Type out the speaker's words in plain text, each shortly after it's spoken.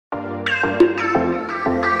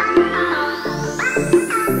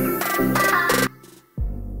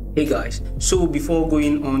Hey guys, so before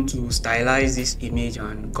going on to stylize this image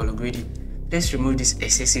and color grade it, let's remove this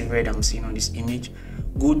excessive red I'm seeing on this image.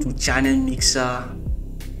 Go to channel mixer,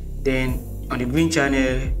 then on the green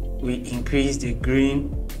channel we increase the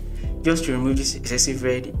green. Just to remove this excessive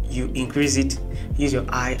red, you increase it, use your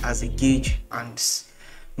eye as a gauge and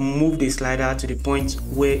move the slider to the point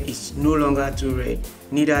where it's no longer too red,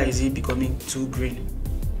 neither is it becoming too green,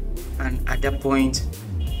 and at that point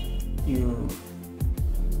you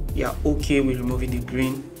are okay with removing the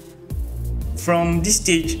green. From this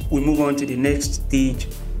stage we move on to the next stage,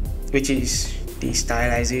 which is the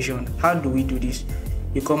stylization. How do we do this?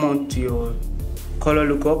 You come on to your color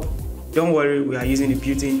lookup. Don't worry, we are using the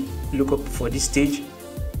built-in lookup for this stage.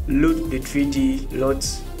 Load the 3D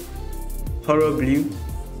LUTs horror blue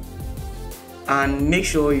and make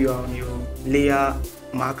sure you are on your layer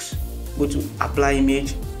marks. Go to apply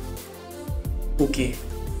image, okay,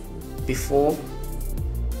 before,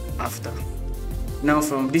 after. Now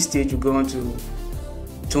from this stage you go on to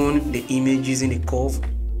tone the image using the curve.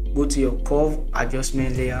 Go to your curve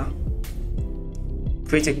adjustment layer,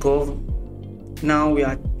 create a curve. Now we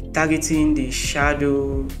are targeting the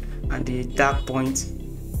shadow and the dark point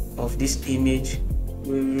of this image.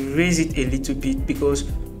 We'll raise it a little bit because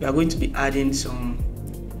we are going to be adding some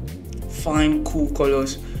fine cool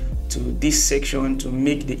colors to this section to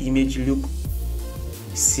make the image look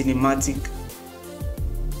cinematic.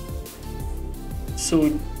 So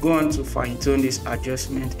go on to fine tune this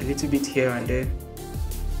adjustment a little bit here and there.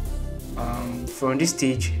 From this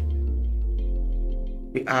stage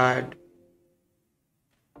we add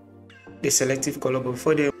the selective color, but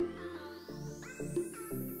before then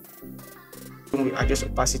we adjust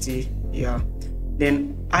opacity here.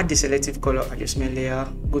 Then add the selective color adjustment layer,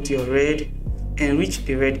 go to your red, enrich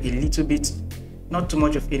the red a little bit, not too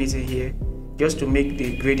much of anything here, just to make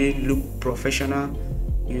the grading look professional.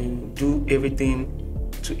 You do everything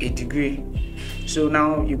to a degree. So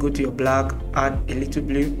now you go to your black, add a little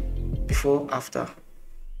blue, before, after,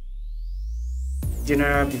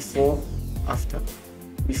 general, before, after,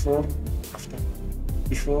 before, after,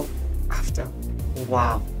 before, after.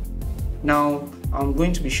 Wow. Now I'm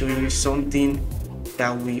going to be showing you something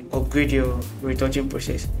that will upgrade your retouching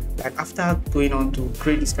process. Like after going on to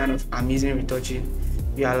create this kind of amazing retouching,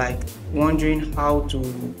 you are like wondering how to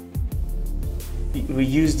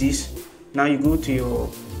reuse this. Now you go to your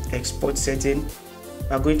export setting. We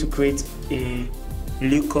are going to create a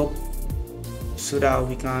lookup so that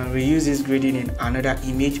we can reuse this grading in another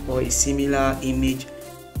image or a similar image,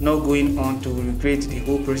 not going on to recreate the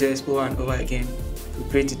whole process over and over again. We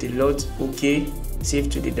create the LUT, okay, save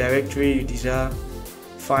to the directory you desire,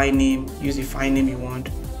 file name, use the file name you want,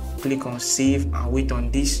 click on save and wait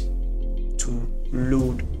on this to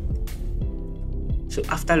load. So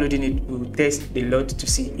after loading it, we will test the LUT to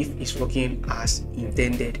see if it's working as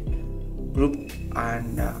intended. Group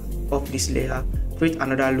and up this layer, create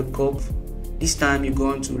another lookup. This time you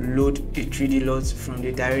go on to load the 3D LUT from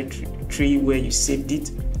the directory where you saved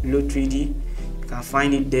it. Load 3D, you can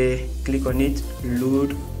find it there, click on it,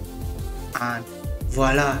 load, and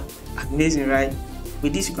voila, amazing, right?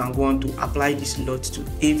 With this you can go on to apply this LUT to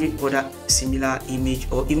every other similar image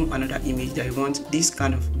or even another image that you want this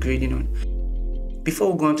kind of grading on.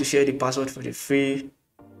 Before we go on to share the password for the free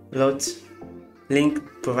LUT, link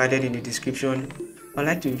provided in the description, I'd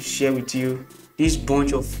like to share with you this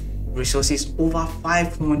bunch of resources, over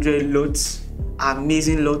 500 LUTs,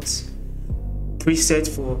 amazing LUTs, presets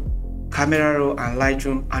for camera raw and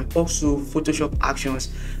Lightroom, and also Photoshop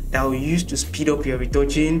actions that we use to speed up your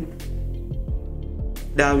retouching,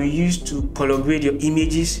 that we use to color grade your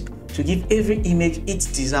images, to give every image its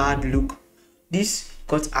desired look. This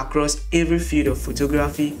cuts across every field of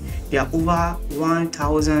photography. There are over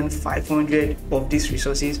 1,500 of these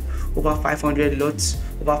resources, over 500 LUTs,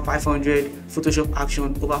 over 500 Photoshop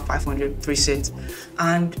action, over 500 presets.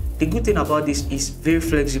 And the good thing about this is very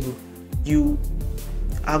flexible. You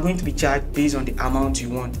are going to be charged based on the amount you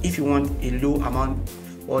want. If you want a low amount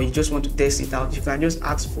or you just want to test it out, you can just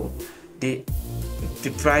ask for the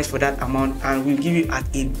price for that amount and we'll give you at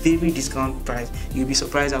a very discount price. You'll be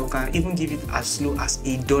surprised that we can even give it as low as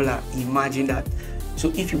 $1. Imagine that.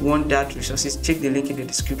 So if you want that resources, check the link in the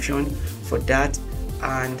description for that.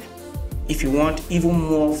 And if you want even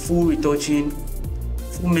more full retouching,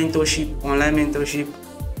 full mentorship, online mentorship,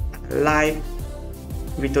 live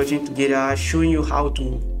retouching together, showing you how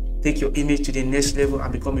to take your image to the next level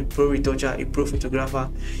and become a pro retoucher, a pro photographer,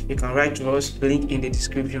 you can write to us, link in the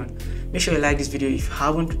description. Make sure you like this video if you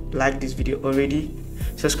haven't liked this video already.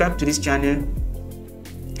 Subscribe to this channel,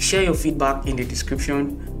 share your feedback in the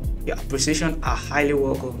description. Your appreciation are highly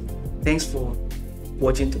welcome. Thanks for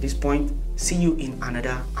watching to this point. See you in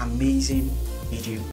another amazing video.